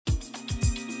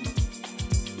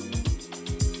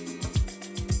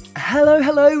Hello,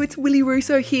 hello, it's Willie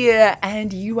Russo here,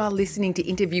 and you are listening to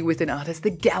Interview with an Artist, the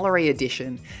Gallery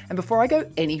Edition. And before I go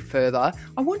any further,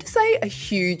 I want to say a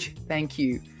huge thank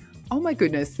you. Oh my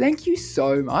goodness, thank you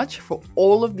so much for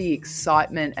all of the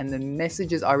excitement and the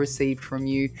messages I received from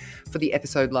you for the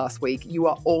episode last week. You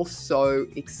are all so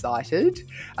excited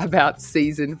about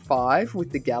season 5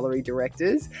 with the gallery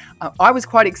directors. I was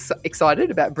quite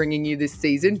excited about bringing you this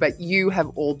season, but you have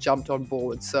all jumped on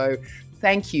board. So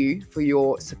thank you for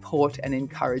your support and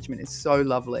encouragement. It's so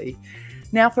lovely.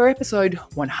 Now for episode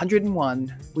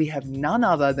 101, we have none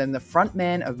other than the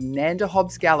frontman of Nanda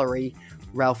Hobbs Gallery,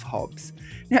 Ralph Hobbs.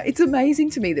 Now, it's amazing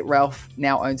to me that Ralph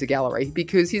now owns a gallery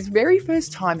because his very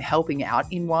first time helping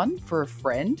out in one for a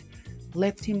friend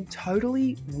left him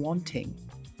totally wanting.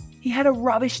 He had a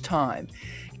rubbish time.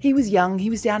 He was young,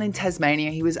 he was down in Tasmania,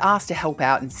 he was asked to help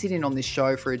out and sit in on this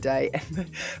show for a day,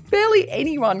 and barely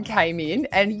anyone came in,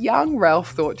 and young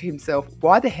Ralph thought to himself,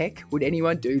 why the heck would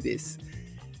anyone do this?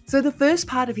 So the first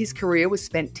part of his career was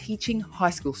spent teaching high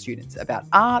school students about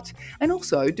art and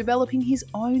also developing his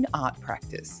own art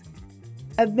practice.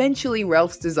 Eventually,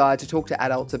 Ralph's desire to talk to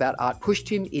adults about art pushed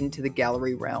him into the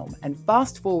gallery realm, and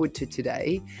fast forward to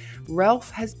today, Ralph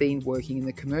has been working in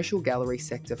the commercial gallery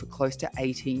sector for close to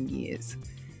 18 years.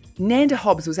 Nanda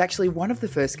Hobbs was actually one of the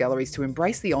first galleries to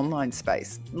embrace the online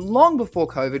space, long before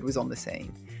COVID was on the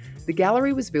scene. The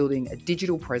gallery was building a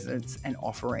digital presence and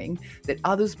offering that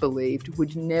others believed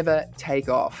would never take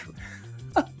off.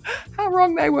 How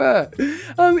wrong they were.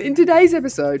 In today's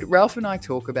episode, Ralph and I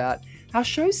talk about how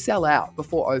shows sell out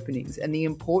before openings and the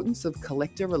importance of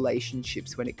collector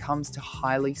relationships when it comes to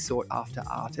highly sought after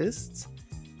artists,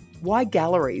 why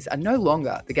galleries are no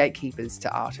longer the gatekeepers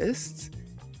to artists,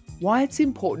 why it's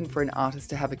important for an artist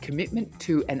to have a commitment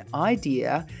to an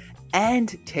idea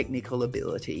and technical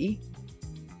ability,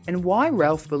 and why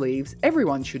Ralph believes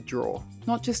everyone should draw,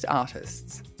 not just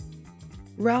artists.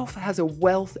 Ralph has a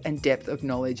wealth and depth of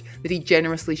knowledge that he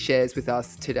generously shares with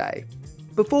us today.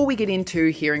 Before we get into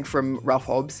hearing from Ralph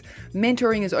Hobbs,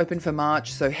 mentoring is open for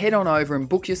March, so head on over and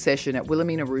book your session at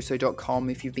wilhelminarusso.com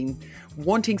if you've been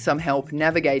wanting some help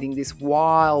navigating this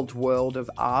wild world of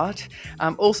art.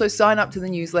 Also, sign up to the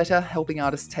newsletter, helping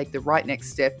artists take the right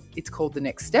next step. It's called The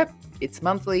Next Step. It's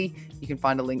monthly. You can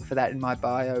find a link for that in my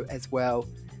bio as well.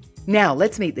 Now,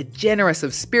 let's meet the generous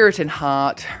of spirit and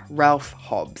heart, Ralph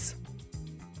Hobbs.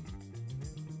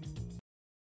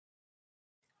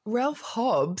 Ralph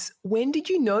Hobbs, when did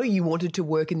you know you wanted to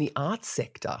work in the arts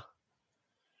sector?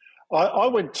 I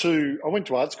went to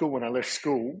art school when I left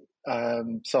school.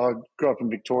 So I grew up in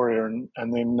Victoria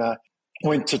and then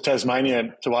went to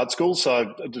Tasmania to art school. So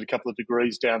I did a couple of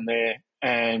degrees down there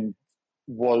and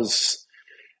was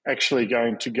actually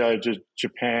going to go to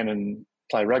Japan and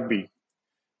play rugby,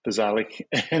 bizarrely.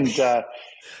 And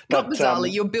not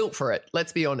bizarrely, you're built for it.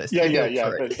 Let's be honest.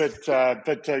 Yeah.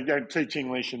 But teach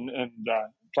English and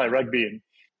play rugby,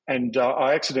 and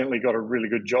I accidentally got a really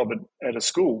good job at a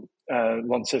school,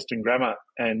 Launceston Grammar,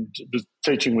 and was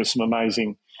teaching with some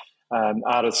amazing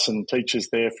artists and teachers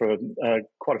there for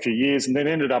quite a few years, and then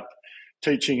ended up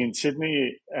teaching in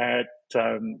Sydney at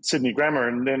Sydney Grammar,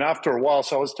 and then after a while,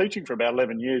 so I was teaching for about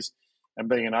 11 years and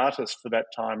being an artist for that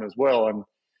time as well,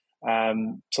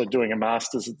 and so doing a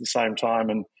master's at the same time,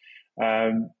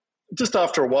 and just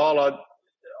after a while, I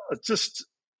just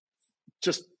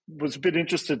was a bit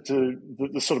interested to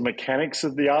the sort of mechanics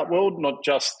of the art world, not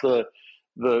just the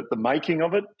making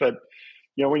of it, but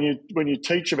when you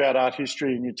teach about art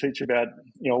history and you teach about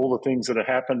all the things that have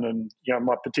happened, and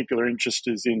my particular interest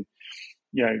is in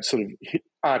sort of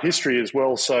art history as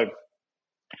well. So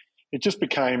it just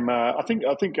became I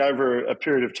think over a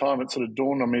period of time it sort of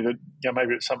dawned on me that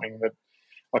maybe it's something that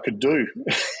I could do.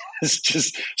 It's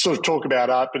just sort of talk about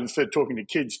art, but instead of talking to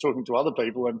kids, talking to other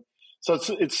people, and so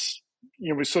it's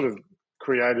we sort of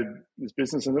created this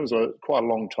business, and it was quite a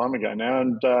long time ago now,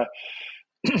 and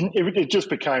it just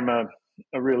became a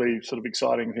really sort of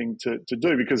exciting thing to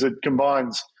do because it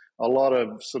combines a lot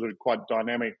of sort of quite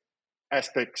dynamic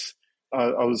aspects.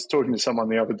 I was talking to someone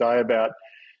the other day about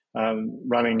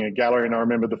running a gallery, and I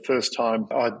remember the first time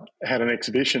I had an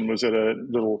exhibition was at a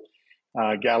little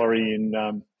gallery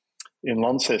in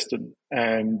Launceston,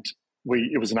 and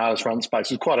it was an artist-run space.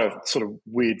 It was quite a sort of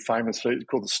weird, famous,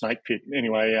 called the Snake Pit.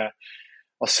 Anyway, I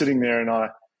was sitting there and I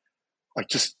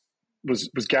just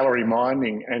was gallery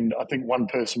minding, and I think one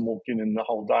person walked in the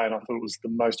whole day, and I thought it was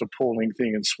the most appalling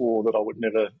thing and swore that I would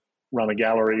never run a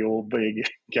gallery or be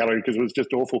a gallery because it was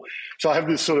just awful. So I have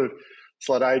this sort of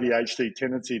slight ADHD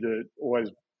tendency to always,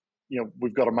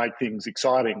 we've got to make things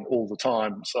exciting all the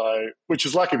time. So, which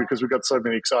is lucky because we've got so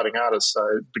many exciting artists, so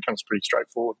it becomes pretty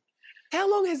straightforward. How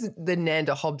long has the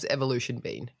Nanda Hobbs evolution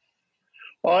been?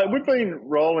 We've been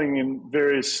rolling in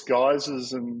various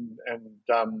guises and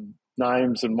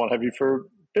names and what have you for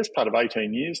the best part of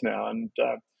 18 years now. And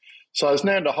so as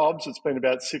Nanda Hobbs, it's been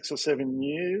about 6 or 7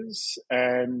 years.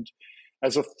 And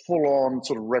as a full-on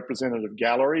sort of representative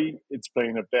gallery, it's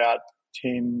been about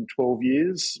 10, 12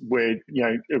 years where,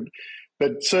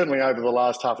 but certainly over the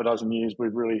last half a dozen years,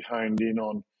 we've really honed in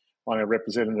on a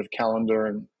representative calendar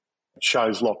and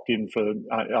shows locked in for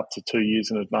up to 2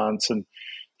 years in advance. And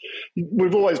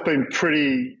we've always been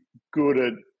pretty good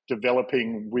at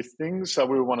developing with things. So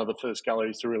we were one of the first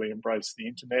galleries to really embrace the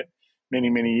internet many,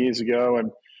 many years ago,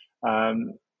 and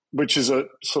which is a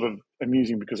sort of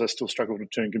amusing because I still struggle to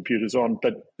turn computers on.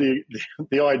 But the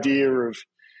idea of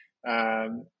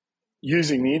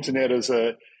using the internet as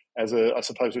a I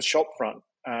suppose a shop front.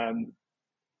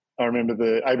 I remember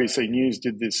the ABC News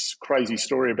did this crazy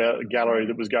story about a gallery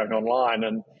that was going online,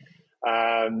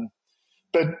 and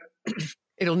but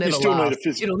it'll never last.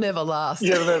 It'll never last.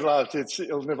 Yeah, it'll never last.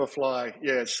 It'll never fly.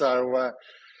 Yeah, so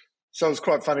it was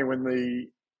quite funny when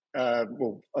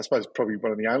I suppose probably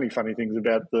one of the only funny things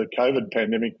about the COVID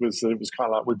pandemic was that it was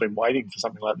kind of like we've been waiting for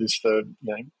something like this for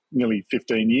nearly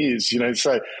 15 years.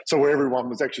 So where everyone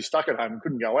was actually stuck at home and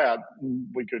couldn't go out,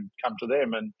 we could come to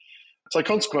them, and so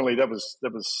consequently that was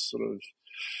sort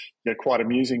of quite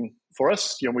amusing for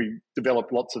us. We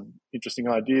developed lots of interesting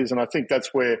ideas, and I think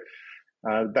that's where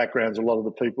the backgrounds a lot of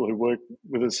the people who work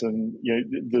with us, and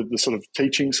the sort of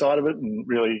teaching side of it, and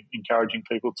really encouraging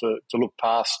people to look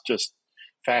past just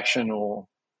fashion or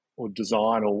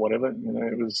design or whatever.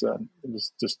 It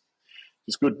was just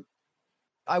good.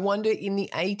 I wonder, in the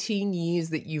 18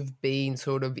 years that you've been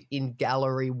sort of in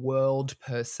gallery world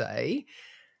per se,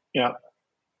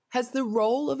 has the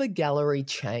role of a gallery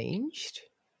changed?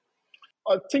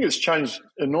 I think it's changed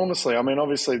enormously. I mean,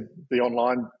 obviously the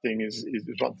online thing is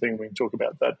one thing, we can talk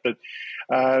about that, but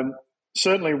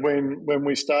certainly when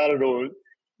we started, or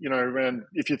around,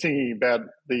 if you're thinking about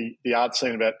the art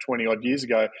scene about 20 odd years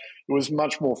ago, it was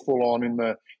much more full on in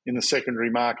the secondary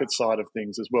market side of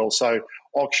things as well. So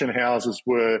auction houses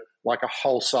were like a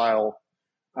wholesale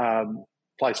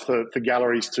place for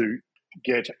galleries to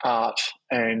get art,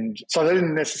 and so they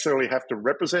didn't necessarily have to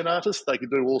represent artists. They could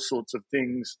do all sorts of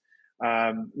things.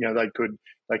 They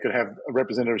could have a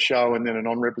representative show and then a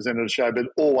non-representative show, but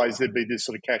always there'd be this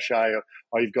sort of cachet of,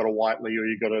 you've got a Whiteley or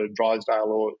you've got a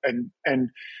Drysdale, and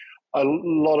a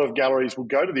lot of galleries would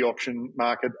go to the auction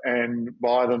market and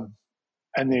buy them,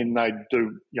 and then they'd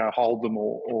do hold them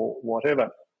or whatever.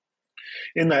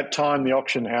 In that time, the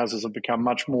auction houses have become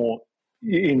much more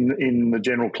in the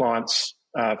general client's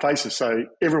faces. So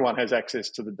everyone has access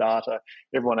to the data.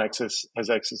 Everyone has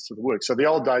access to the work. So the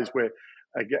old days where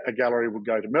a gallery would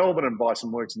go to Melbourne and buy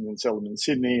some works and then sell them in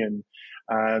Sydney, and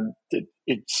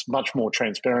it's much more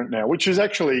transparent now, which is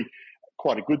actually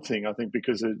quite a good thing, I think,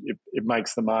 because it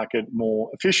makes the market more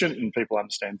efficient and people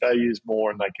understand values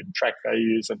more and they can track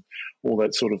values and all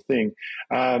that sort of thing.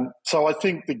 So I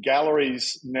think the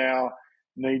galleries now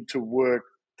need to work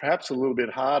perhaps a little bit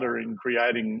harder in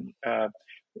creating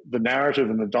the narrative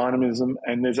and the dynamism,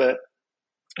 and there's a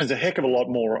heck of a lot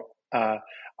more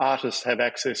artists have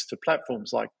access to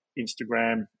platforms like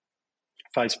Instagram,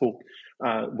 Facebook,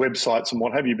 websites and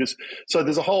what have you. So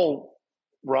there's a whole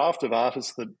raft of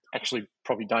artists that actually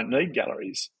probably don't need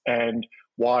galleries, and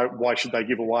why should they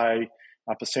give away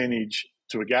a percentage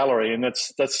to a gallery? And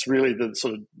that's really the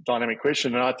sort of dynamic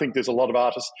question. And I think there's a lot of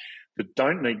artists that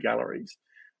don't need galleries,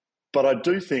 but I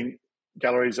do think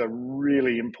galleries are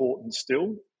really important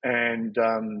still. And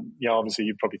obviously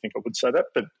you probably think I would say that,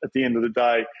 but at the end of the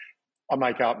day, I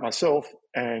make art myself,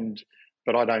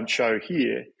 but I don't show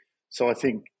here. So I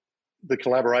think the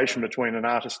collaboration between an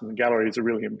artist and the gallery is a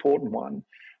really important one,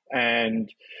 and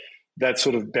that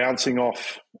sort of bouncing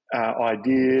off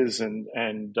ideas and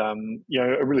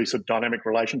a really sort of dynamic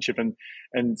relationship.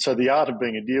 And so the art of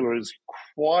being a dealer is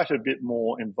quite a bit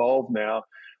more involved now,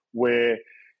 where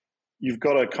you've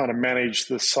got to kind of manage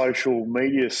the social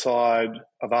media side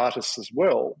of artists as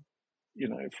well.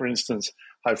 For instance,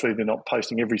 hopefully they're not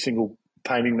posting every single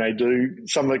painting they do.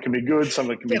 Some of it can be good, some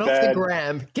of it can be bad.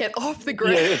 Get off the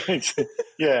gram.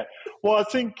 Yeah. Well, I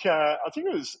think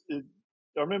it was.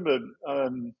 I remember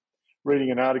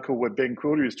reading an article where Ben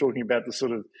Quilty was talking about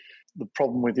the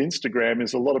problem with Instagram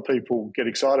is a lot of people get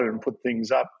excited and put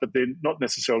things up, but they're not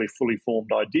necessarily fully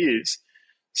formed ideas.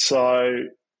 So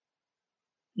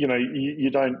you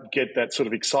don't get that sort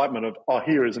of excitement of,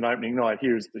 here is an opening night,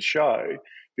 here is the show,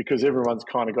 because everyone's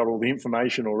kind of got all the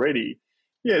information already.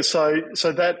 Yeah, so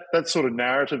that sort of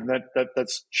narrative,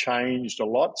 that's changed a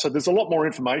lot. So there's a lot more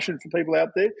information for people out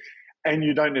there, and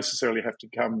you don't necessarily have to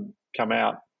come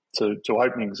out to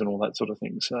openings and all that sort of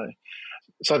thing.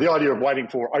 So the idea of waiting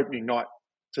for opening night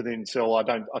to then sell, I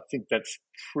think that's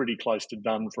pretty close to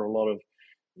done for a lot of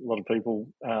people,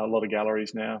 a lot of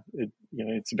galleries now.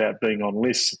 It's about being on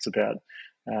lists. It's about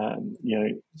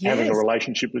having a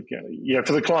relationship with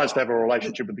for the clients to have a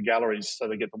relationship with the galleries so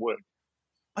they get the work.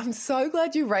 I'm so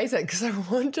glad you raised that, because I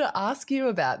want to ask you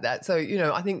about that. So,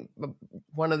 I think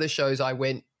one of the shows I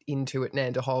went into at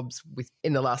Nanda Hobbs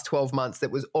in the last 12 months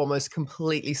that was almost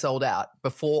completely sold out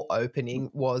before opening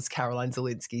was Caroline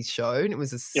Zielinski's show. And it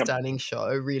was a stunning show,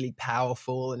 really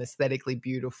powerful and aesthetically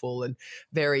beautiful and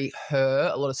very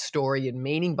a lot of story and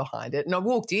meaning behind it. And I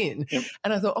walked in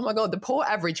and I thought, oh my God, the poor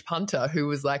average punter who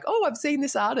was like, oh, I've seen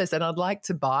this artist and I'd like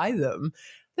to buy them.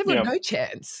 They've got no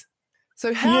chance.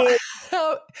 So how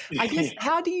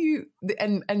do you,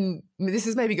 and this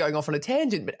is maybe going off on a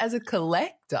tangent, but as a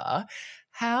collector,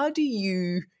 how do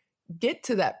you get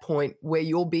to that point where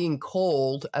you're being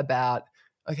called about,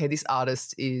 okay, this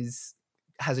artist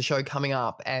has a show coming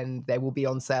up and they will be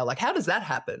on sale? Like, how does that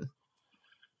happen?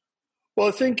 Well,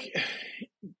 I think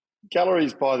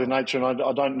galleries by their nature, and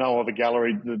I don't know of a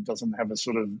gallery that doesn't have a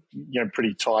sort of,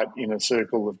 pretty tight inner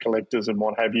circle of collectors and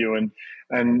what have you.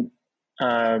 And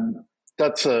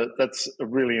that's a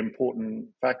really important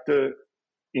factor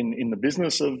in the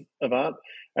business of art.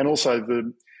 And also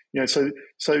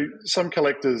so some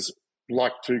collectors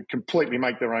like to completely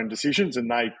make their own decisions, and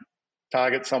they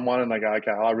target someone and they go,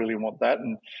 okay, I really want that.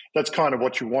 And that's kind of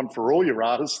what you want for all your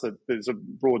artists, that there's a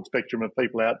broad spectrum of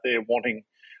people out there wanting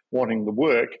the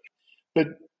work. But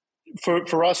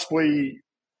for us, we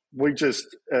just,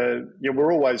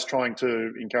 we're always trying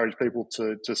to encourage people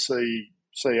to see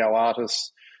our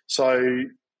artists. So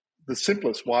the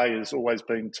simplest way has always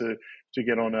been to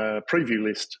get on a preview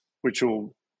list, which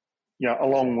will,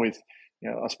 along with,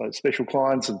 I suppose, special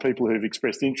clients and people who've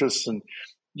expressed interest, and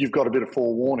you've got a bit of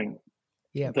forewarning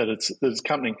that it's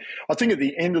coming. I think at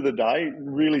the end of the day,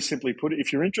 really simply put,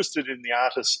 if you're interested in the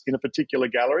artist in a particular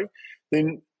gallery,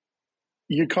 then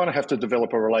you kind of have to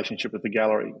develop a relationship with the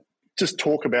gallery. Just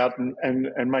talk about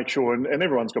and make sure, and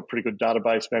everyone's got pretty good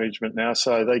database management now,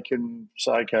 so they can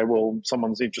say, okay, well,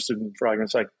 someone's interested in, for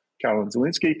argument's sake, Caroline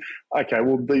Zielinski. Okay,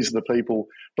 well, these are the people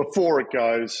before it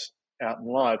goes out and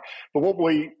live. But what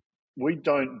we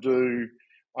don't do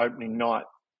opening night,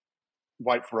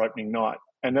 wait for opening night,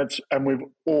 and we've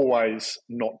always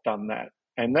not done that,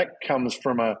 and that comes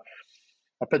from a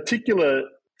particular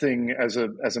thing as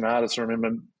an artist. I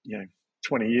remember,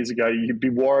 20 years ago, you'd be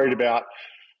worried about,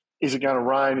 is it going to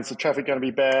rain? Is the traffic going to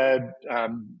be bad?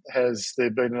 Has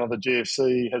there been another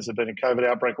GFC? Has there been a COVID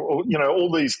outbreak?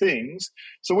 All these things.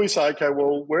 So we say, okay,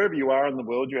 well, wherever you are in the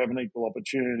world, you have an equal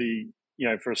opportunity,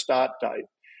 for a start date.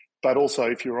 But also,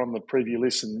 if you're on the preview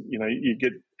list, and you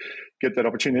get that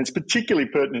opportunity. And it's particularly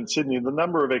pertinent in Sydney. The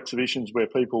number of exhibitions where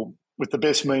people with the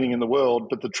best meaning in the world,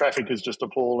 but the traffic is just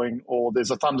appalling, or there's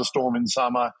a thunderstorm in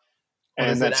summer.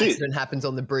 And that's an accident happens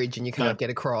on the bridge and you can't get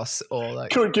across, or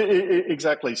like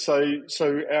exactly. So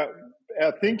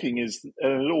our thinking is,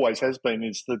 and it always has been,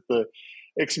 is that the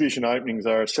exhibition openings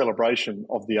are a celebration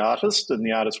of the artist and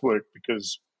the artist's work,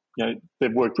 because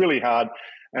they've worked really hard,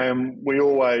 and we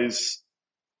always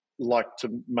like to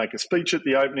make a speech at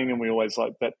the opening, and we always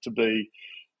like that to be,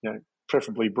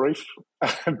 preferably brief,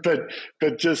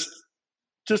 but just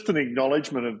an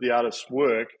acknowledgement of the artist's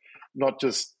work. Not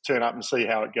just turn up and see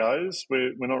how it goes.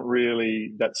 We're not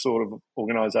really that sort of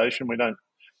organisation. We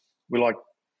like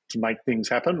to make things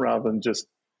happen rather than just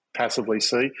passively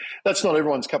see. That's not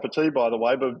everyone's cup of tea, by the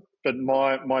way. But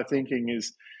my thinking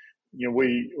is,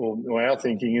 our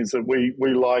thinking is that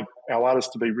we like our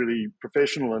artists to be really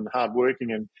professional and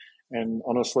hardworking, and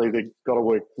honestly, they've got to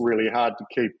work really hard to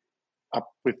keep up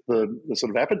with the sort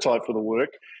of appetite for the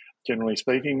work. Generally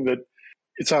speaking, that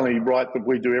it's only right that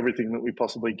we do everything that we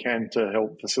possibly can to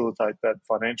help facilitate that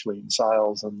financially in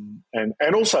sales,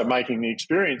 and also making the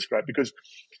experience great, because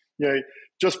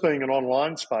just being an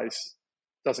online space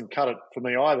doesn't cut it for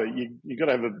me either. You've got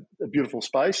to have a beautiful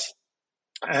space,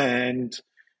 and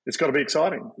it's got to be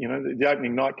exciting. The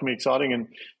opening night can be exciting, and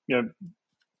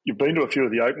you've been to a few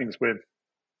of the openings where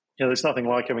there's nothing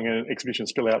like having an exhibition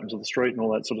spill out into the street and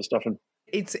all that sort of stuff. And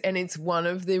it's one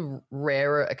of the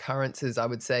rarer occurrences, I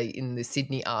would say, in the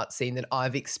Sydney art scene that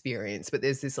I've experienced. But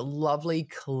there's this lovely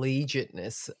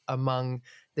collegiateness among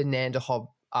the Nanda Hob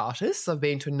artists. I've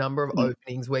been to a number of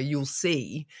openings where you'll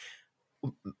see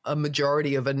a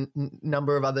majority of a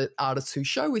number of other artists who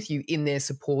show with you in there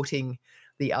supporting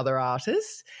the other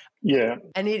artists. Yeah.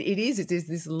 And it is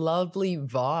this lovely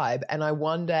vibe. And I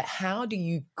wonder, how do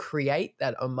you create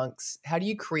that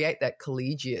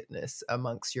collegiateness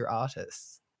amongst your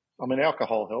artists? I mean,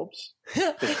 alcohol helps.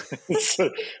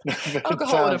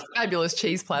 Alcohol and a fabulous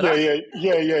cheese platter.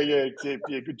 Yeah,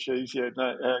 good cheese. Yeah,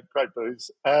 no, great booze.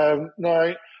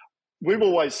 No, we've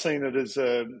always seen it as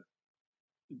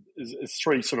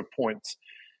three sort of points.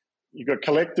 You've got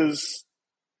collectors,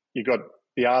 you've got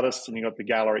the artists, and you've got the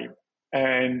gallery.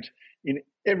 And in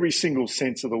every single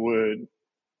sense of the word,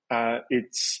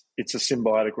 it's a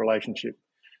symbiotic relationship.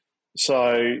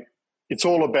 So it's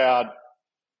all about,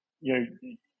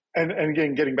 and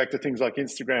again, getting back to things like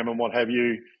Instagram and what have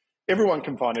you, everyone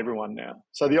can find everyone now.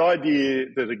 So the idea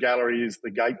that a gallery is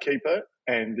the gatekeeper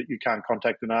and that you can't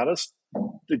contact an artist,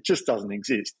 it just doesn't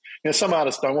exist. Now, some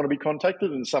artists don't want to be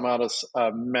contacted, and some artists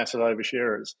are massive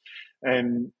oversharers.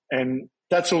 And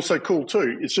that's also cool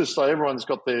too. It's just like everyone's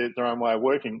got their own way of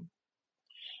working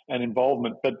and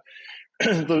involvement. But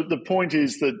the point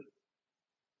is that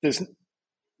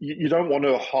you don't want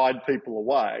to hide people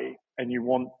away, and you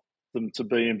want them to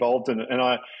be involved in it.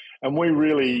 And we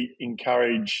really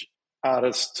encourage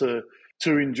artists to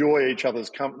enjoy each other's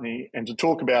company and to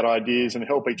talk about ideas and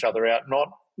help each other out, not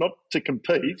to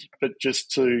compete, but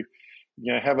just to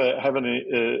have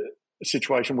a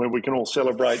situation where we can all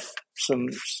celebrate some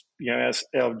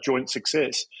our joint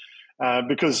success.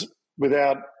 Because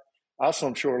without us,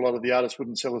 I'm sure a lot of the artists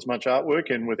wouldn't sell as much artwork,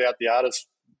 and without the artists,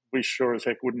 we sure as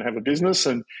heck wouldn't have a business,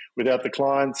 and without the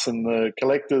clients and the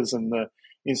collectors and the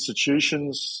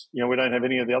institutions, we don't have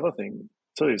any of the other thing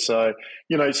too. So,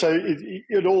 so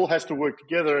it all has to work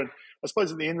together. And I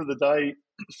suppose at the end of the day,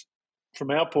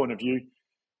 from our point of view,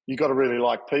 you got to really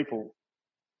like people,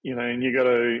 and you got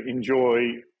to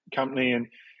enjoy company.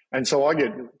 And so I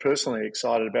get personally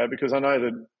excited about it, because I know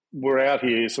that we're out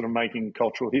here sort of making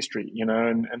cultural history,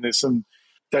 and there's some,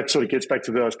 that sort of gets back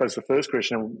to I suppose the first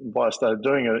question of why I started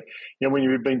doing it. When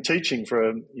you've been teaching for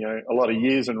a lot of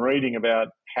years and reading about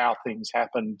how things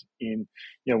happened in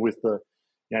with the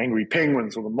Angry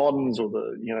Penguins or the Moderns or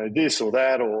the this or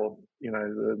that, or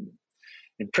the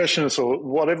Impressionists or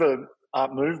whatever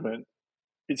art movement,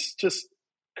 it's just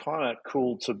kind of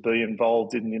cool to be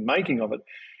involved in the making of it.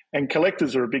 And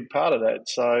collectors are a big part of that.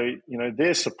 So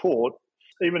their support,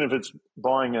 even if it's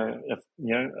buying a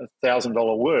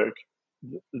 $1,000 work,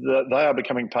 they are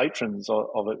becoming patrons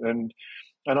of it. And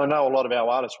I know a lot of our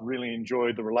artists really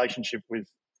enjoy the relationship with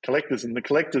collectors, and the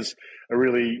collectors are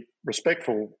really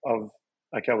respectful of,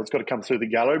 okay, well, it's got to come through the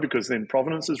gallery, because then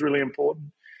provenance is really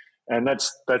important. And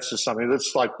that's just something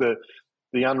that's like the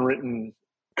unwritten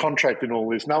contract in all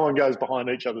this. No one goes behind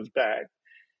each other's back.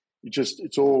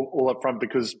 It's all up front,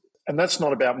 and that's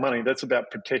not about money. That's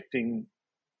about protecting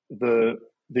the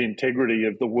integrity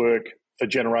of the work for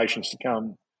generations to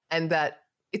come. And that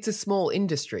it's a small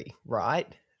industry, right?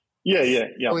 Yeah.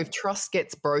 So if trust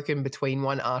gets broken between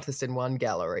one artist and one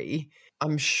gallery,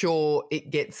 I'm sure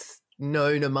it gets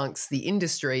known amongst the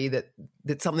industry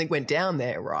that something went down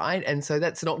there, right? And so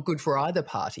that's not good for either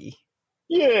party.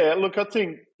 Yeah, look, I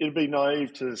think it'd be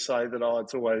naive to say that,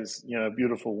 it's always, a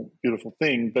beautiful, beautiful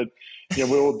thing. But,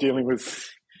 we're all dealing with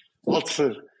lots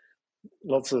of,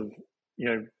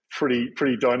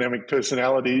 pretty dynamic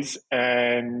personalities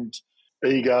and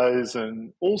egos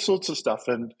and all sorts of stuff.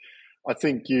 And I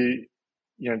think to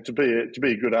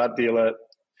be a good art dealer,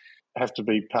 have to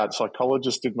be part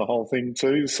psychologist in the whole thing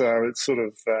too. So it's sort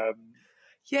of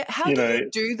how do you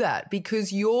do that?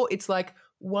 Because it's like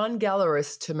one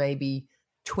gallerist to maybe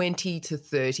 20 to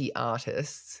 30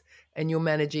 artists, and you're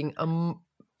managing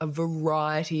a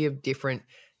variety of different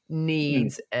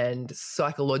needs and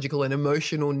psychological and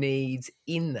emotional needs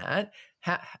in that.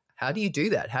 How do you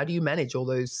do that? How do you manage all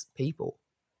those people?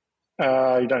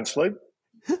 You don't sleep.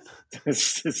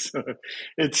 It's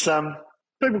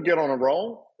people get on a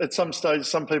roll. At some stage,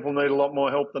 some people need a lot more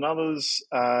help than others.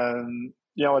 I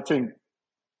think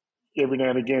every now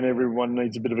and again, everyone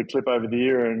needs a bit of a clip over the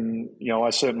ear, and I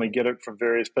certainly get it from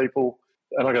various people,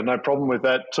 and I got no problem with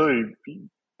that too.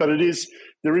 But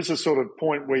there is a sort of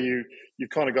point where you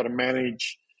kind of got to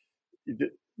manage.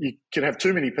 You can have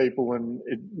too many people and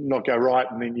it not go right,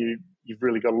 and then you've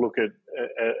really got to look at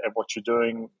what you're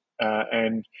doing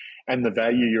and the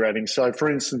value you're adding. So, for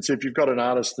instance, if you've got an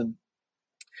artist and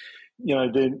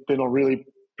they're not really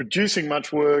producing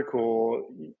much work, or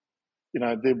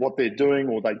what they're doing,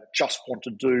 or they just want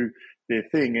to do their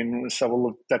thing, and so, well,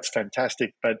 look, that's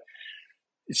fantastic, but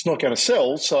it's not going to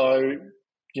sell. So,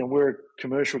 we're a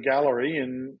commercial gallery,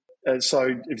 and so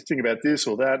if you think about this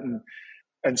or that,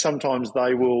 and sometimes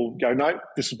they will go, no,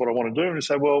 this is what I want to do, and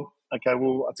say, well, okay,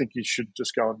 well, I think you should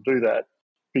just go and do that,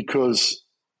 because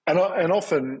and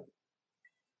often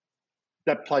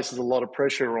that places a lot of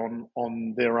pressure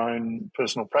on their own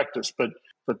personal practice, but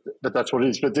that's what it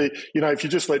is. But if you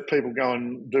just let people go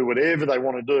and do whatever they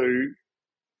want to do,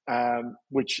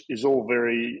 which is all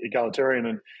very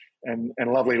egalitarian and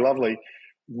lovely,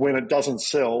 when it doesn't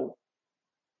sell,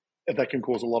 that can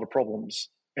cause a lot of problems.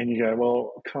 And you go,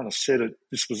 well, I kind of said it.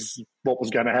 This was what was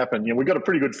going to happen. We got a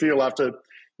pretty good feel after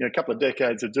a couple of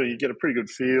decades of doing. You get a pretty good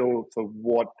feel for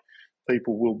what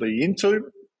people will be into,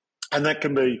 and that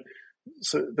can be.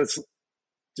 So that's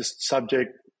just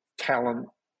subject, talent,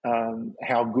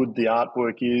 how good the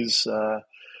artwork is.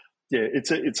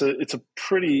 It's a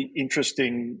pretty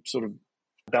interesting sort of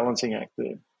balancing act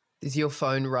there. Does your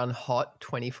phone run hot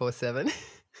 24/7?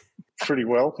 Pretty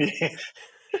well, yeah.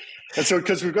 And so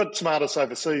because we've got smart artists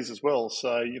overseas as well,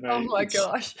 so Oh my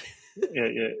gosh! Yeah,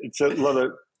 it's a lot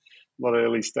of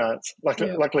early starts.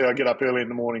 Luckily, I get up early in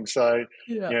the morning, so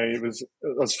it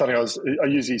was funny. I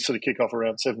usually sort of kick off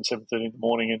around 7:30 in the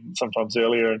morning, and sometimes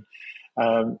earlier.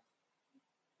 And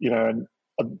and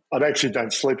I actually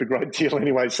don't sleep a great deal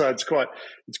anyway, so it's quite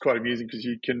amusing because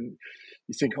you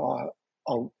think, oh,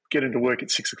 I'll get into work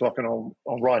at 6 o'clock and I'll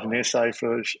write an essay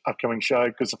for an upcoming show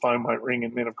because the phone won't ring,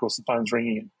 and then of course the phone's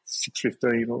ringing at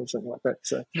 6:15 or something like that.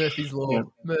 So Murphy's Law. Yeah.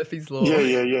 Murphy's Law.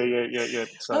 Yeah.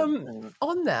 So,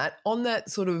 on that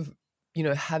sort of,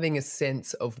 having a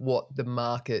sense of what the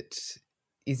market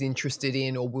is interested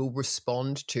in or will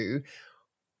respond to,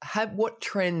 what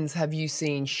trends have you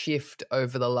seen shift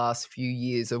over the last few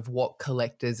years of what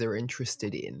collectors are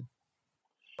interested in?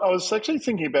 I was actually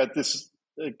thinking about this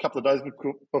a couple of days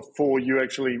before you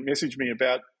actually messaged me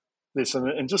about this,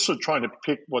 and just sort of trying to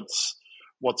pick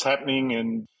what's happening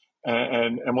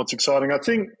and what's exciting.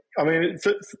 I mean,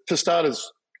 for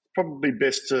starters, probably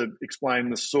best to explain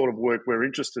the sort of work we're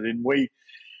interested in.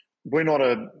 We're not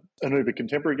an uber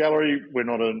contemporary gallery. We're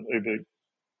not an uber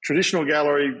traditional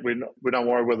gallery. We don't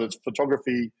worry whether it's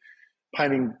photography,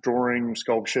 painting, drawing,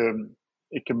 sculpture.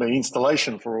 It can be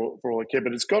installation for all I care,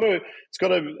 but it's got to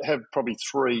have probably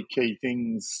three key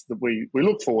things that we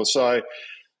look for. So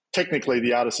technically,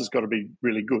 the artist has got to be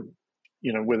really good,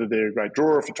 whether they're a great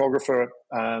drawer, photographer,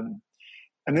 and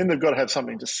then they've got to have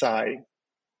something to say,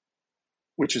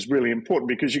 which is really important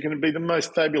because you can be the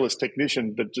most fabulous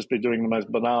technician, but just be doing the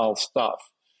most banal stuff.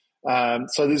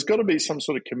 So there's got to be some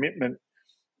sort of commitment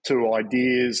to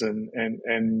ideas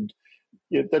and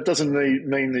that doesn't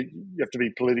mean that you have to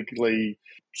be politically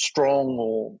strong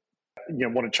or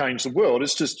want to change the world.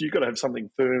 It's just you've got to have something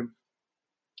firm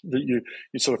that you're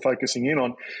sort of focusing in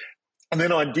on. And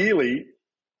then ideally,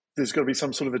 there's got to be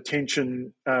some sort of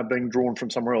attention being drawn from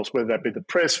somewhere else, whether that be the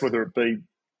press, whether it be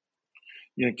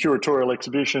curatorial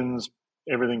exhibitions,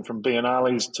 everything from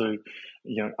biennales to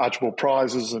Archibald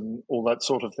prizes and all that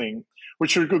sort of thing,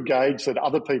 which are a good gauge that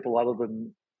other people other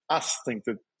than us think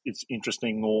that it's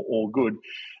interesting or good.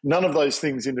 None of those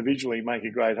things individually make a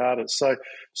great artist.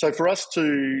 So for us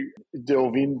to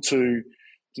delve into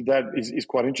that is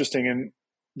quite interesting. And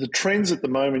the trends at the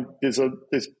moment, there's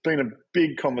been a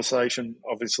big conversation,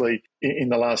 obviously, in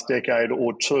the last decade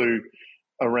or two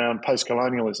around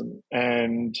post-colonialism.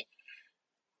 And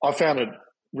I found it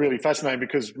really fascinating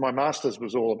because my master's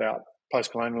was all about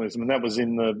post-colonialism, and that was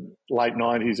in the late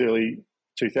 90s, early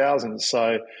 2000s.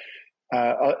 So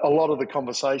a lot of the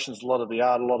conversations, a lot of the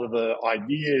art, a lot of the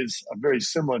ideas are very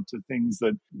similar to things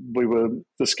that we were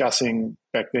discussing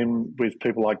back then with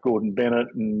people like Gordon Bennett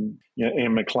and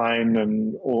Ian McLean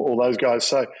and all those guys.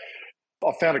 So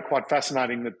I found it quite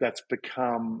fascinating that that's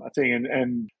become a thing,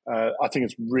 and I think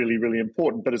it's really, really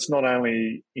important. But it's not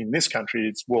only in this country,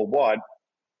 it's worldwide.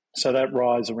 So that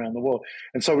rise around the world.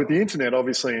 And so with the internet,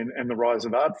 obviously, and the rise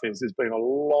of art fairs, there's been a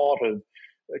lot of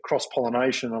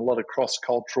cross-pollination, a lot of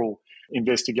cross-cultural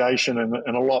investigation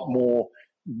and a lot more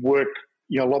work,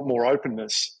 a lot more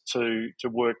openness to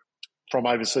work from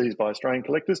overseas by Australian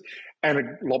collectors, and a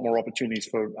lot more opportunities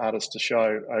for artists to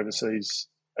show overseas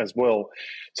as well.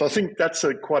 So I think that's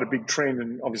quite a big trend,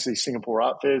 and obviously Singapore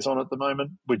Art Fair's on at the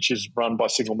moment, which is run by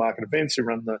Single Market Events, who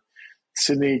run the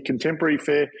Sydney Contemporary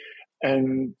Fair.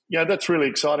 And, that's really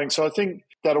exciting. So I think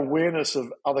that awareness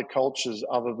of other cultures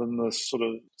other than the sort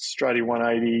of straight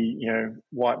 180,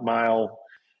 white male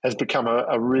has become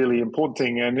a really important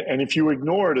thing. And if you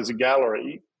ignore it as a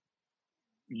gallery,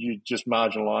 you just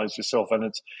marginalise yourself, and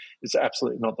it's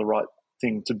absolutely not the right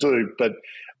thing to do.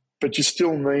 But you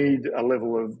still need a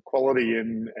level of quality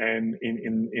in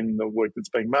the work that's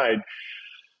being made.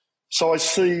 So I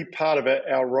see part of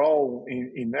our role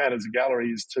in that as a gallery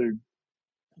is to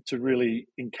really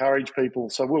encourage people.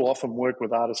 So we'll often work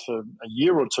with artists for a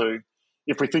year or two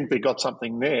if we think they've got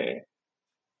something there.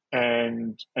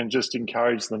 and just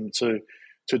encourage them to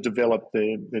develop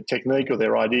their technique or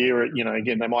their idea. You know,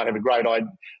 again, they might have a great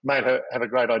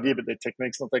idea, but their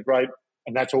technique's not that great,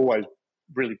 and that's always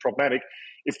really problematic.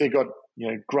 If they've got, you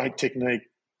know, great technique,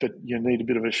 but you need a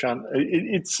bit of a shunt,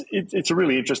 it's a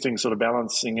really interesting sort of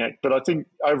balancing act. But I think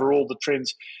overall the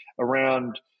trends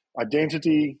around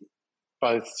identity,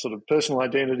 both sort of personal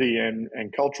identity and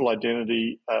cultural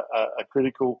identity, are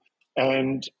critical.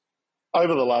 And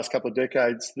over the last couple of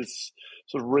decades, this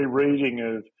sort of rereading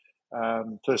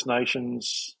of First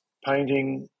Nations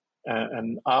painting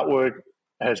and artwork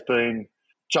has been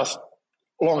just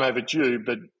long overdue,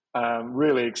 but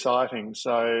really exciting.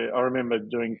 So I remember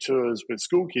doing tours with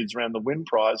school kids around the WIN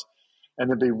Prize, and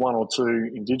there'd be one or two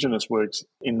Indigenous works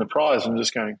in the prize, and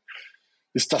just going,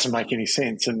 this doesn't make any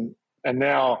sense. And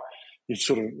now it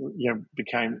sort of, you know,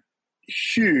 became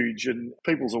huge, and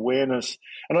people's awareness.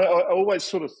 And I always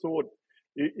sort of thought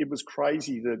it was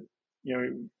crazy that, you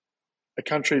know, a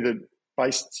country that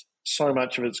based so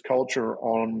much of its culture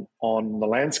on the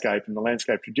landscape and the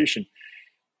landscape tradition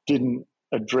didn't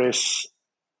address,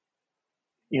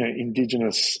 you know,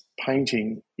 Indigenous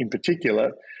painting in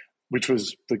particular, which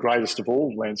was the greatest of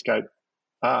all landscape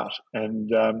art.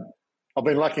 And I've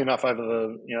been lucky enough over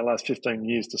the, you know, last 15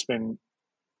 years to spend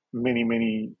many,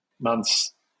 many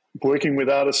months working with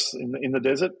artists in the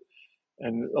desert,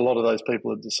 and a lot of those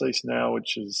people are deceased now,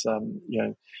 which is, you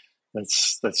know,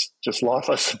 that's just life,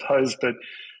 I suppose. But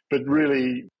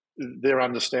really, their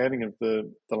understanding of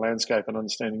the landscape and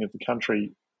understanding of the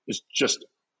country is just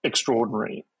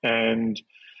extraordinary. And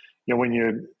you know, when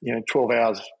you're, you know, 12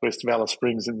 hours west of Alice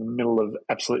Springs in the middle of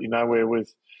absolutely nowhere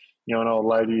with, you know, an old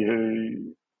lady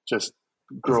who just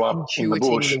grew up in the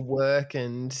bush. The work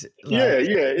and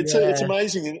it's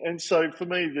amazing. And so for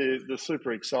me, the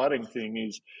super exciting thing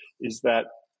is that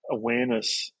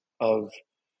awareness of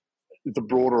the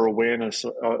broader awareness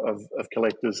of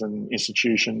collectors and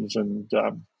institutions, and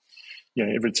you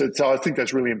know, so I think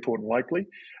that's really important locally.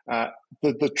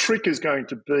 The trick is going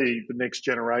to be the next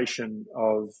generation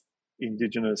of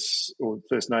Indigenous or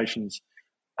First Nations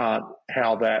art,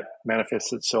 how that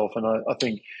manifests itself. And I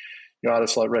think, you know,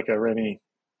 artists like Reko Rennie,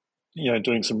 you know,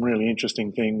 doing some really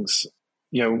interesting things,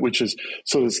 you know, which is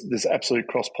sort of this absolute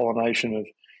cross-pollination of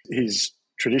his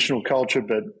traditional culture,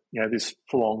 but, you know, this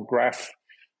full-on graph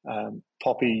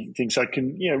poppy thing, so it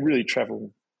can, you know, really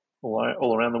travel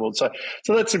all around the world. So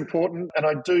that's important, and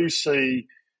I do see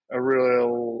a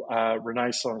real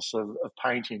renaissance of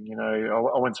painting. You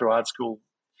know, I went through art school,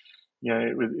 you know,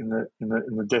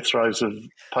 in the death throes of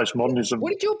postmodernism.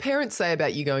 What did your parents say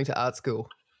about you going to art school?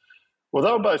 Well,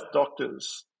 they were both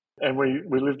doctors, and we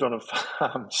lived on a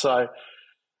farm. So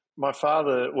my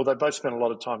father, well, they both spent a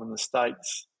lot of time in the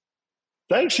States.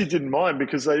 They actually didn't mind,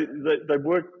 because they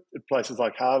worked at places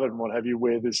like Harvard and what have you,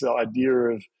 where this idea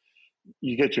of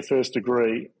you get your first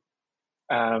degree,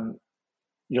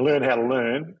 you learn how to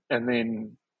learn, and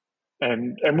then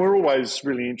and we're always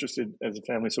really interested as a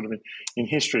family sort of in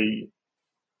history,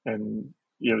 and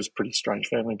yeah, it was a pretty strange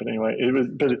family, but anyway, it was.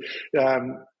 But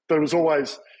it was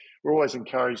always, we're always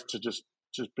encouraged to just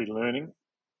be learning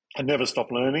and never stop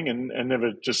learning, and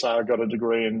never just say I got a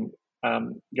degree and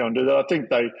go and do that. I think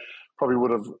they probably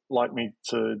would have liked me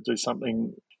to do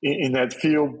something in that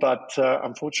field, but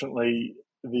unfortunately,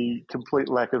 the complete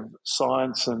lack of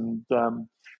science and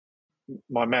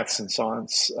my maths and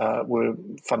science were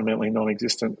fundamentally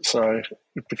non-existent, so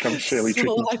it becomes fairly tricky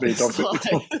to be a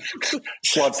doctor.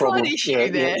 Slight problem. Issue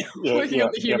there. Working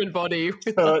on the human body.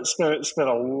 Spent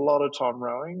a lot of time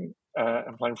rowing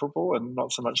and playing football, and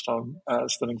not so much time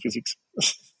studying physics.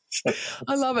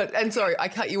 I love it. And sorry, I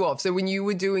cut you off. So when you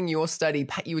were doing your study,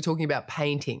 you were talking about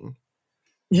painting.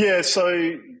 Yeah, so,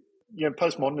 you know,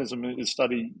 postmodernism is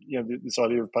study, you know, this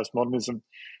idea of postmodernism,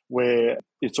 where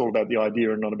it's all about the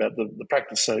idea and not about the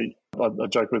practice. So I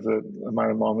joke with a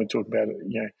mate of mine, we talk about it,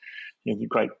 you know, the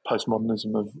great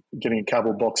postmodernism of getting a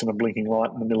cardboard box and a blinking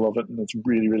light in the middle of it, and it's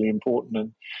really, really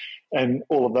important, and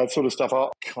all of that sort of stuff. I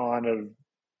kind of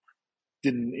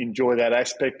didn't enjoy that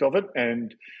aspect of it,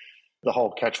 and the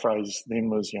whole catchphrase then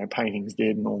was, you know, painting's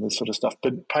dead and all this sort of stuff.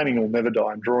 But painting will never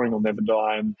die, and drawing will never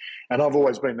die. And I've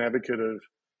always been an advocate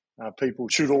of people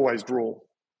should always draw,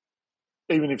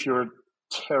 even if you're a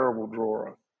terrible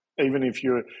drawer, even if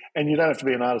you're, and you don't have to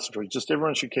be an artist to draw. Just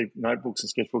everyone should keep notebooks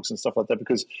and sketchbooks and stuff like that,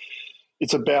 because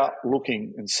it's about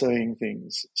looking and seeing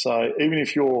things. So even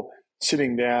if you're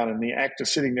sitting down, and the act of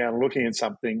sitting down and looking at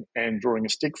something and drawing a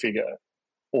stick figure,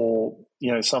 or,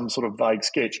 you know, some sort of vague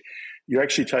sketch, you're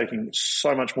actually taking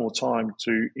so much more time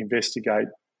to investigate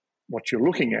what you're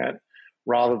looking at,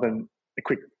 rather than a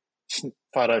quick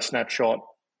photo snapshot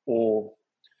or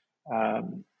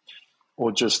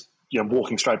or just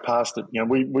walking straight past it.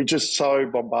 We're just so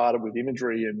bombarded with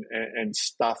imagery and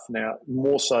stuff now,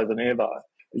 more so than ever.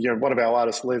 One of our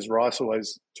artists, Les Rice,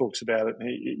 always talks about it.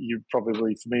 You're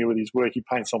probably familiar with his work. He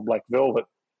paints on black velvet,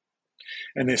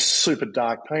 and they're super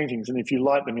dark paintings. And if you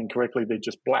light them incorrectly, they're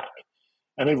just black.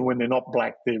 And even when they're not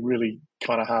black, they're really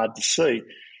kind of hard to see.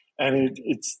 And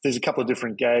there's a couple of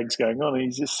different gags going on. And he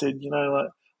just said,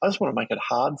 I just want to make it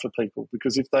hard for people,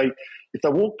 because if they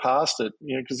walk past it,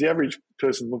 because the average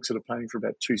person looks at a painting for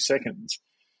about 2 seconds.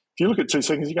 If you look at 2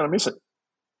 seconds, you're going to miss it.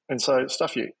 And so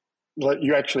stuff you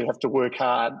actually have to work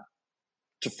hard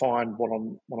to find what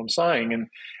I'm saying,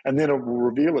 and then it will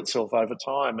reveal itself over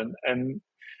time. And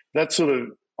that sort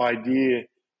of idea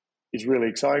is really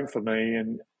exciting for me.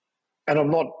 And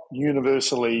I'm not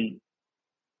I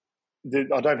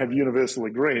don't have universal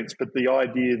agreements, but the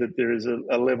idea that there is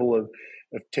a level of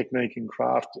technique and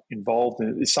craft involved in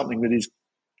it is something that is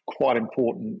quite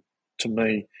important to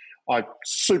me. I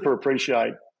super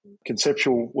appreciate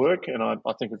conceptual work, and I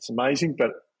think it's amazing,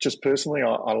 but just personally,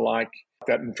 I like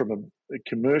that. And from a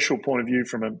commercial point of view,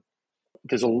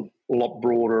 there's a lot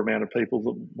broader amount of people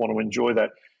that want to enjoy that,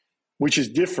 which is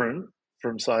different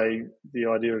from, say, the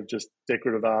idea of just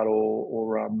decorative art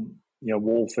or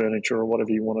wall furniture or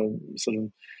whatever you want to sort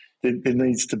of. There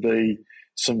needs to be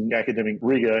some academic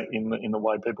rigor in the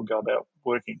way people go about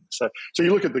working. So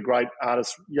you look at the great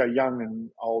artists, young and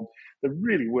old, they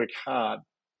really work hard.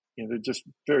 They're just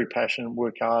very passionate,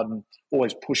 work hard, and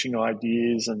always pushing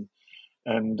ideas and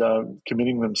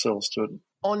committing themselves to it.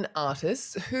 On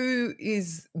artists, who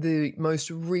is the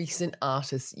most recent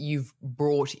artist you've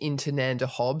brought into Nanda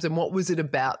Hobbs, and what was it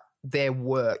about their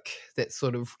work that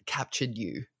sort of captured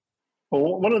you?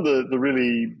 Well, one of the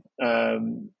really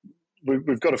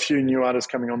we've got a few new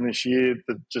artists coming on this year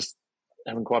that just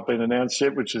haven't quite been announced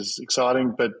yet, which is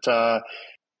exciting. But the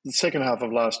second half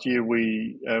of last year,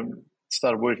 we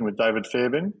started working with David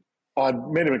Fairbairn. I'd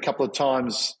met him a couple of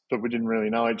times, but we didn't really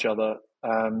know each other.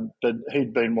 But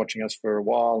he'd been watching us for a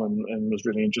while and was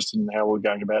really interested in how we were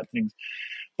going about things.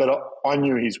 But I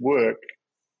knew his work,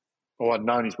 or I'd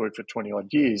known his work for 20-odd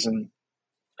years. And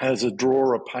as a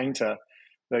drawer, a painter,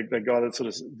 the guy that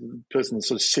the person that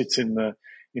sort of sits in that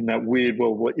weird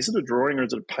world, is it a drawing or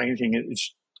is it a painting?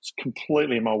 It's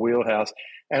completely in my wheelhouse.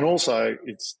 And also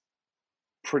it's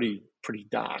pretty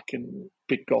dark and a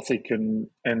bit gothic and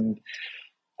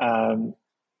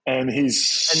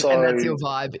he's and that's your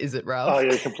vibe, is it, Ralph? Oh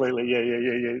yeah, completely. Yeah.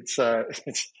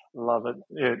 It's love it.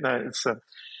 Yeah, no, it's sort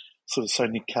of so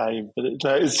Nick Cave, but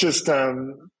it's just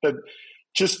but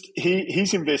just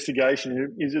his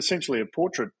investigation. He's essentially a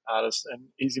portrait artist, and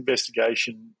his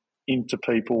investigation into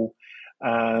people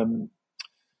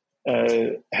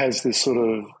has this sort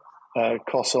of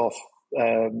Kossoff,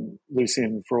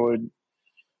 Lucian Freud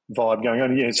vibe going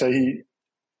on. Yeah, so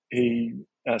he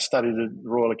studied at the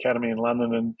Royal Academy in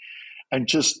London, and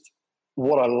just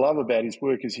what I love about his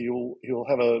work is he'll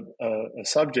have a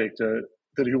subject that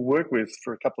he'll work with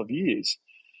for a couple of years,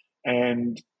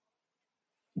 and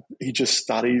he just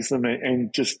studies them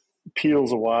and just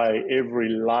peels away every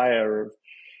layer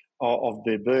of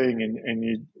their being,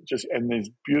 and there's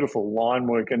beautiful line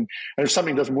work, and if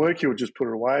something doesn't work, he'll just put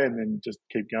it away and then just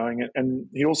keep going. And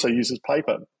he also uses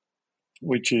paper,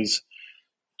 which is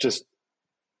just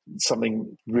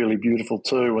something really beautiful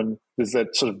too, and there's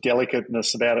that sort of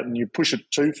delicateness about it, and you push it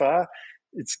too far,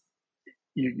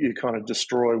 you kind of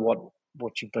destroy what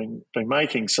you've been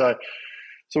making. So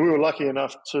we were lucky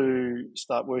enough to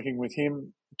start working with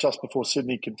him just before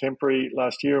Sydney Contemporary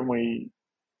last year, and we,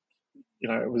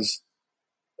 it was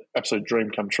an absolute dream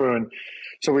come true. And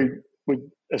so we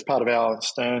as part of our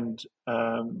stand,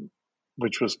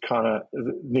 which was kind of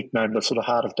nicknamed the sort of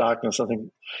Heart of Darkness. I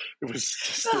think it was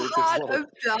just the Heart of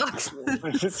Darkness.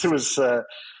 It was sort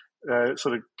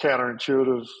of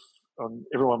counterintuitive.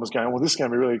 Everyone was going, well, this is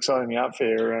going to be really exciting, the art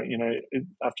fair.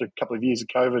 After a couple of years of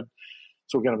COVID,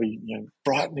 it's all going to be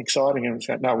bright and exciting. And it's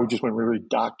like, no, we just went with really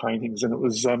dark paintings, and it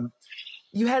was.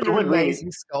 You had an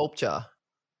amazing sculpture.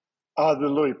 Oh, the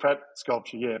Louis Pratt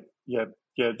sculpture, yeah.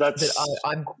 That's.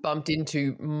 I bumped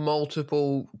into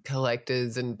multiple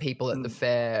collectors and people at the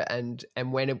fair, and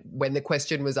when the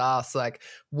question was asked, like,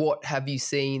 what have you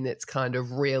seen that's kind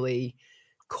of really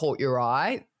caught your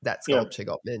eye? That sculpture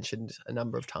got mentioned a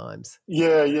number of times.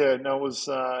 Yeah. No, it was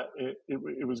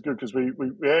it was good because we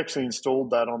actually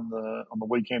installed that on the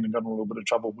weekend and got in a little bit of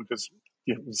trouble because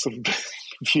it was sort of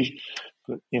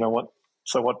but you know what?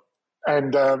 So what?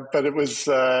 And but it was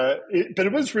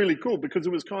really cool because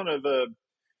it was kind of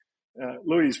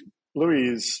Louis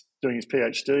is doing his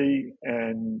PhD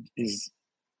and he's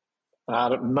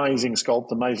an amazing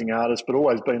sculptor, amazing artist, but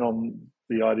always been on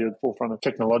the idea at the forefront of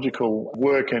technological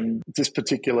work. And this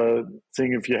particular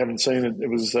thing, if you haven't seen it, it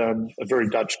was a very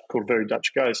Dutch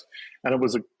ghost, and it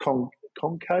was a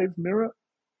concave mirror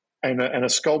and a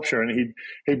sculpture, and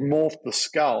he'd morphed the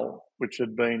skull, which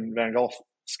had been Van Gogh's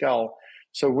skull.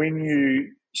 So when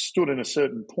you stood in a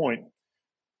certain point,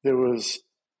 there was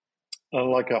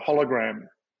like a hologram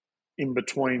in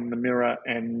between the mirror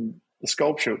and the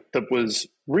sculpture that was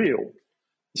real,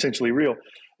 essentially real.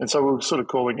 And so we were sort of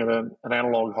calling it an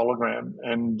analog hologram.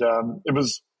 And it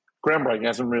was groundbreaking,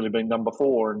 hasn't really been done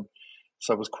before. And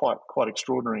so it was quite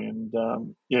extraordinary. And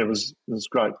it was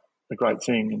great, a great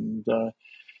thing. And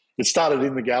it started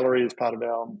in the gallery as part of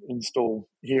our install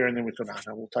here. And then we thought,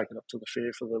 no, we'll take it up to the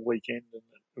fair for the weekend. And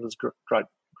it was great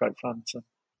fun. So.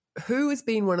 Who has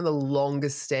been one of the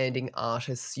longest standing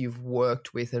artists you've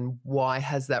worked with, and why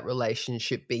has that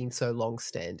relationship been so long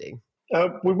standing?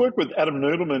 We worked with Adam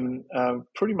Noodleman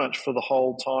pretty much for the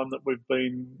whole time that we've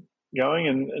been going,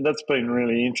 and that's been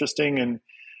really interesting. And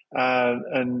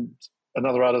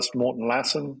another artist, Morten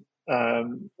Lassen,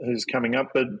 who's coming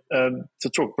up. But to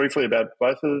talk briefly about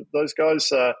both of those guys,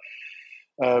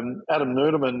 Adam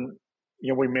Noodleman,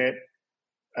 we met.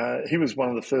 He was one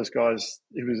of the first guys.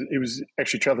 He was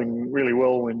actually travelling really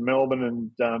well in Melbourne,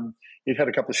 and he'd had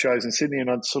a couple of shows in Sydney, and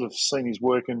I'd sort of seen his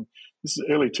work. And this is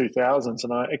early 2000s,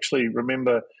 and I actually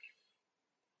remember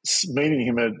meeting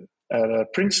him at a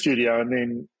print studio, and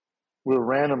then we were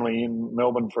randomly in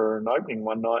Melbourne for an opening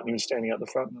one night, and he was standing out the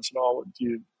front, and I said, "Oh,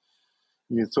 you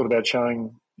thought about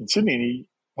showing in Sydney?" And he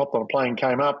hopped on a plane,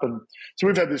 came up, and so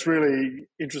we've had this really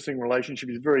interesting relationship.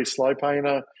 He's a very slow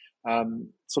painter.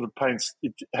 Sort of paints,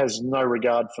 it has no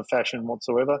regard for fashion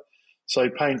whatsoever. So he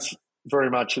paints very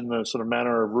much in the sort of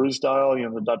manner of Ruysdael,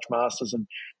 the Dutch masters, and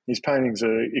his paintings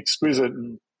are exquisite,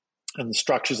 and the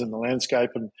structures in the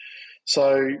landscape. And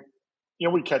so,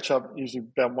 we catch up usually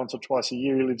about once or twice a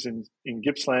year. He lives in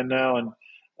Gippsland now,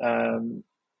 and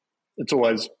it's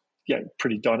always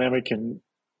pretty dynamic. And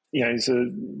he's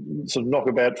a sort of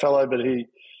knockabout fellow, but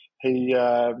he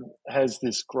has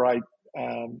this great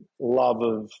love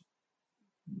of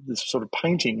this sort of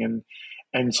painting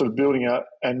and sort of building up,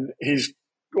 and he's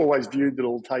always viewed that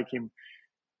it'll take him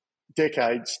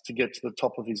decades to get to the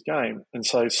top of his game, and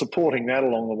so supporting that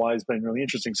along the way has been really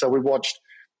interesting. So we watched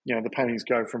the paintings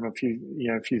go from a few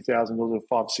 $1,000 or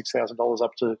 $5,000-$6,000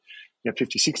 up to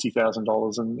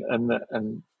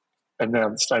 $50,000-$60,000, and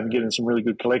now starting to get in some really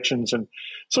good collections and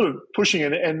sort of pushing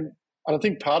it. And I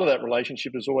think part of that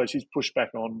relationship is always his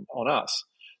pushback on us.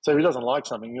 So if he doesn't like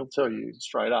something, he'll tell you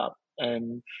straight up.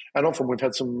 And often we've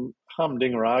had some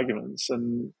humdinger arguments,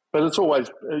 but it's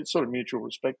always sort of mutual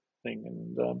respect thing.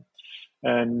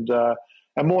 And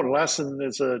Morten Lassen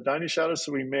is a Danish artist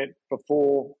that we met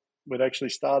before we'd actually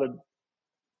started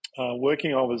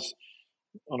working. I was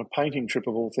on a painting trip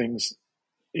of all things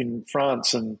in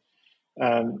France, and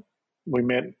we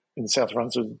met in the south of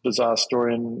France. It was a bizarre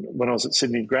story. And when I was at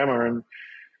Sydney Grammar, and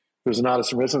there was an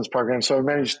artist in residence program, so I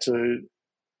managed to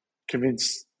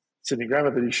convince Sydney Grammar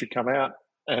that he should come out,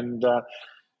 and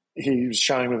he was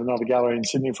showing with another gallery in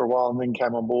Sydney for a while, and then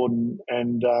came on board.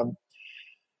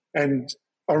 And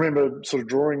I remember sort of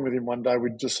drawing with him one day.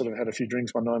 We'd just sort of had a few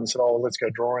drinks one night and said, "Oh, let's go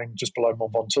drawing just below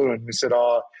Mont Ventoux." And we said,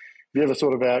 "Oh, have you ever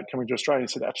thought about coming to Australia?" He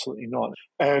said, "Absolutely not."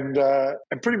 And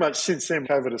pretty much since then,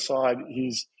 COVID aside,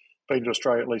 he's been to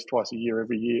Australia at least twice a year,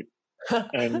 every year,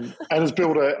 and has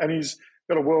built he's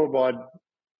got a worldwide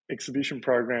exhibition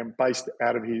program based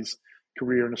out of his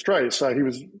career in Australia. So he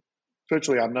was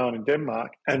virtually unknown in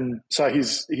Denmark, and so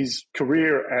his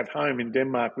career at home in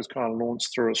Denmark was kind of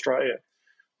launched through Australia,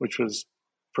 which was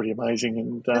pretty amazing.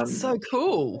 And that's so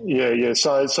cool. Yeah.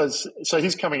 So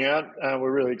he's coming out.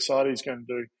 We're really excited. He's going to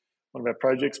do one of our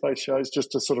project space shows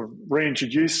just to sort of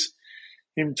reintroduce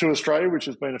him to Australia, which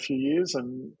has been a few years.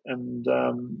 So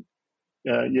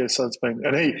it's been,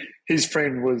 and his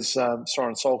friend was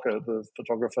Soren Solker, the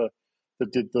photographer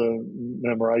that did the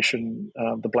Murmuration,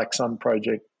 the Black Sun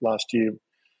project last year,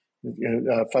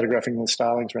 photographing the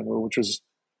starlings around the world, which was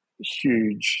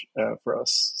huge for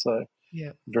us. So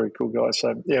very cool guy.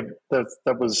 So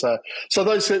that was so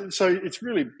it's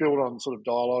really built on sort of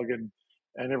dialogue and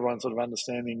everyone sort of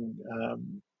understanding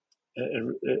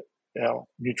our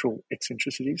mutual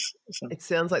eccentricities. So. It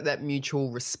sounds like that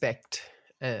mutual respect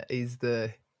is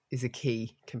a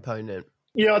key component.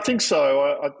 Yeah, I think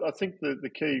so. I think the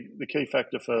key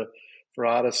factor for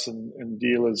artists and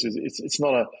dealers is it's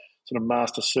not a sort of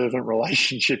master servant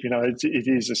relationship. It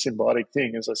is a symbiotic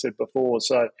thing, as I said before.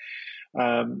 So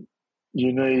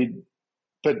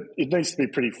but it needs to be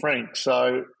pretty frank.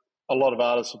 So a lot of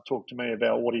artists will talk to me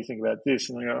about, what do you think about this?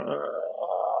 And I go,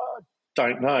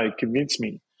 don't know, convince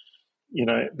me. you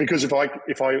know, because if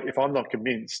I'm not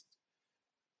convinced,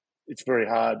 it's very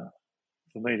hard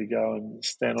for me to go and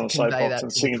stand on a soapbox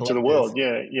and sing it to the world.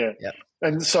 Yeah. Yep.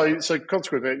 And so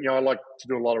consequently, you know, I like to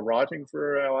do a lot of writing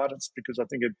for our artists because I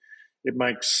think it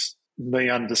makes me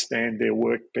understand their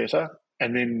work better,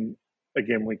 and then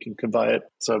again we can convey it.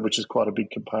 So, which is quite a big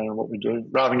component of what we do,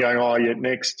 rather than going, oh yeah,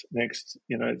 next.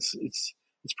 You know, it's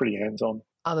pretty hands on.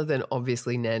 Other than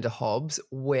obviously Nanda Hobbs,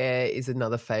 where is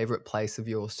another favourite place of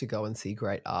yours to go and see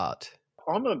great art?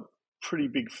 I'm a pretty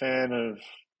big fan of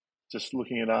just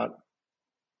looking at art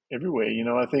everywhere. You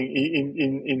know, I think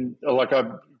in like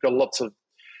I've got lots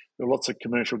of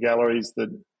commercial galleries that,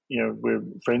 you know, we're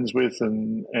friends with,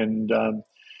 and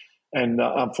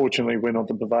unfortunately we're not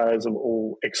the purveyors of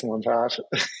all excellent art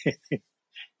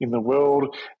in the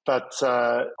world. But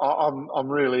I'm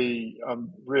really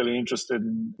interested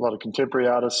in a lot of contemporary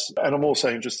artists, and I'm also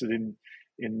interested in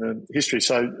the history.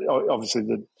 So obviously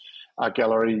the Art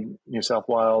Gallery New South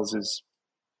Wales is,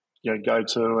 you know, go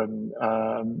to, and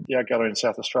Art Gallery in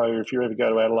South Australia. If you ever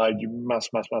go to Adelaide, you must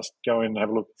go in and have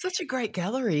a look. Such a great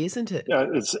gallery, isn't it? Yeah,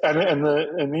 and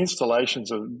the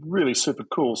installations are really super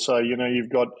cool. So, you know,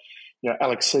 you've got, you know,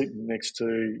 Alex Seaton next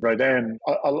to Rodin.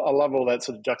 I love all that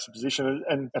sort of juxtaposition,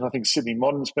 and I think Sydney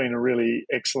Modern's been a really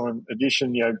excellent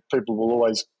addition. You know, people will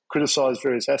always criticise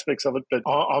various aspects of it, but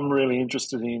I'm really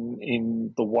interested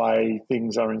in the way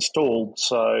things are installed,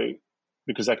 so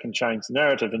because that can change the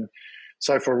narrative. And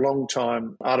so for a long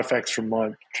time, artefacts from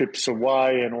my trips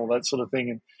away and all that sort of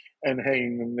thing, and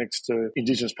hanging them next to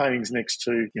Indigenous paintings next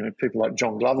to, you know, people like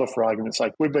John Glover, for argument's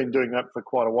sake. We've been doing that for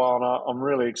quite a while, and I'm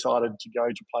really excited to go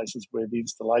to places where the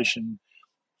installation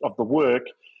of the work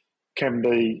can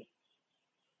be,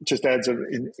 just adds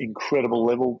an incredible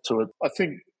level to it. I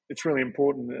think it's really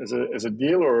important as a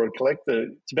dealer or a collector.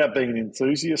 It's about being an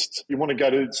enthusiast. You want to go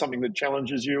to something that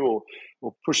challenges you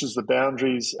or pushes the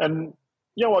boundaries. And,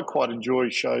 you know, I quite enjoy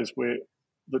shows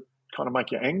that kind of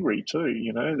make you angry too,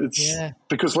 you know. It's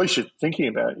because at least you're thinking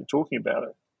about it, you're talking about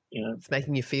it, you know. It's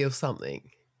making you feel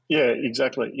something. Yeah,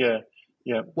 exactly. Yeah.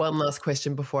 One last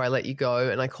question before I let you go,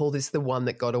 and I call this the one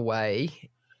that got away.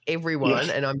 Everyone,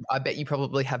 and I bet you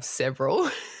probably have several.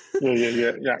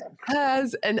 Yeah.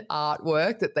 Has an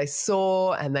artwork that they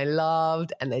saw and they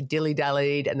loved and they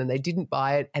dilly-dallied and then they didn't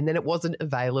buy it and then it wasn't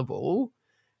available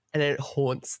and then it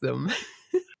haunts them.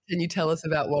 Can you tell us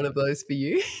about one of those for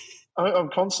you? I'm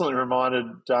constantly reminded.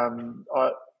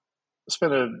 I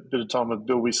spent a bit of time with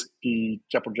Bill Whiskey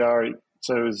Jappaljari.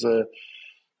 So he was a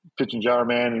Pitjantjatjara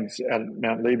man. He's out at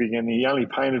Mount Liebig, and he only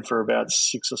painted for about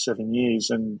 6 or 7 years,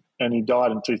 and he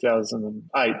died in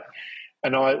 2008.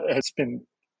 And I had spent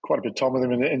quite a bit of time with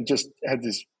him and just had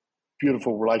this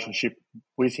beautiful relationship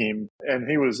with him. And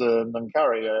he was a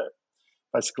Ngangkari,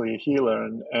 basically a healer,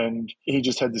 and he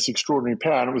just had this extraordinary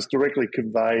power, and it was directly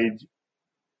conveyed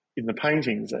in the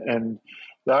paintings, and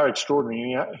they are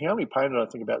extraordinary. He only painted, I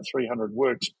think, about 300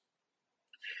 works.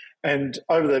 And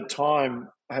over that time,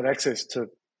 I had access to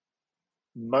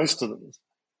most of them,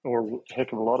 or a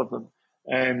heck of a lot of them.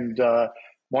 And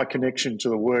my connection to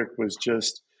the work was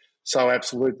just so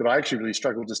absolute that I actually really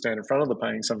struggled to stand in front of the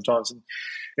painting sometimes. And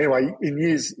anyway, in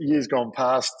years gone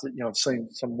past, you know, I've seen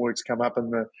some works come up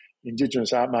and the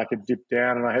Indigenous art market dipped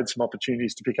down, and I had some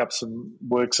opportunities to pick up some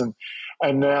works. And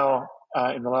now,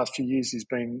 in the last few years, he's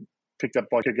been picked up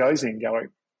by Gagosian Gallery.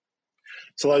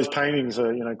 So those paintings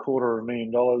are, you know,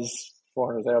 $250,000,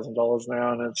 $400,000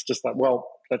 now, and it's just like, well,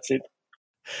 that's it.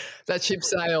 That ship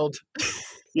sailed.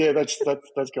 Yeah, that's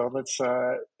gone.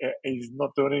 He's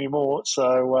not doing it anymore.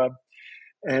 So,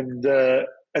 and the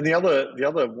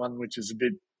other one, which is a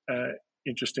bit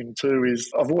interesting too,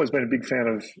 is I've always been a big fan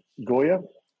of Goya,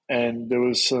 and there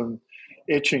was some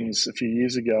etchings a few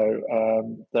years ago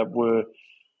that were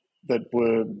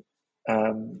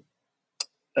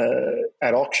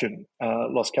at auction,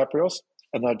 Los Caprios,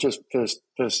 and they're just first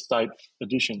state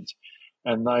editions,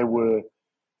 and they were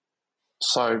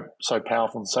so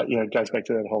powerful. And so, you know, it goes back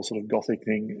to that whole sort of Gothic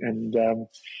thing, and you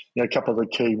know, a couple of the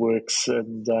key works,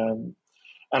 and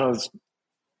I was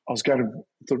going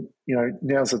to, you know,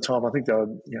 now's the time. I think they were,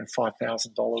 you know,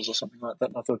 $5,000 or something like that.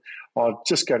 And I thought, I'll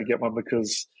just go to get one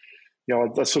because, you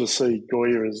know, I sort of see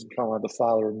Goya as kind of like the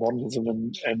father of modernism,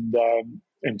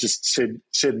 and just said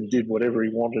and did whatever he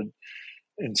wanted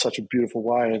in such a beautiful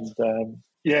way.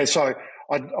 And so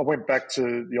I went back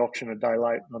to the auction a day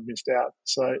late and I missed out.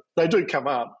 So they do come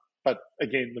up, but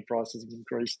again, the prices have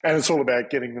increased, and it's all about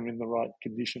getting them in the right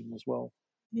condition as well.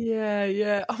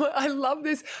 Yeah. Oh, I love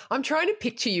this. I'm trying to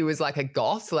picture you as like a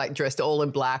goth, like dressed all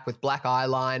in black with black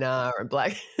eyeliner and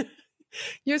black.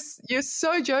 You're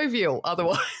so jovial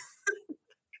otherwise.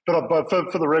 But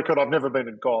for the record, I've never been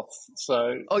a goth.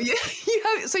 So Oh, yeah,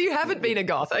 you haven't been a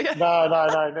goth, okay? no,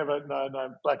 never,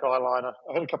 no, black eyeliner.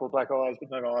 I had a couple of black eyes,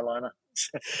 but no eyeliner.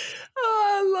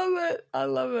 Oh, I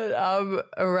love it.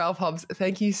 Ralph Hobbs,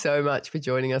 thank you so much for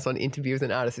joining us on Interview with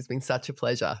an Artist. It's been such a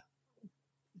pleasure.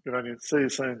 Good on you. See you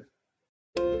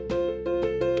soon.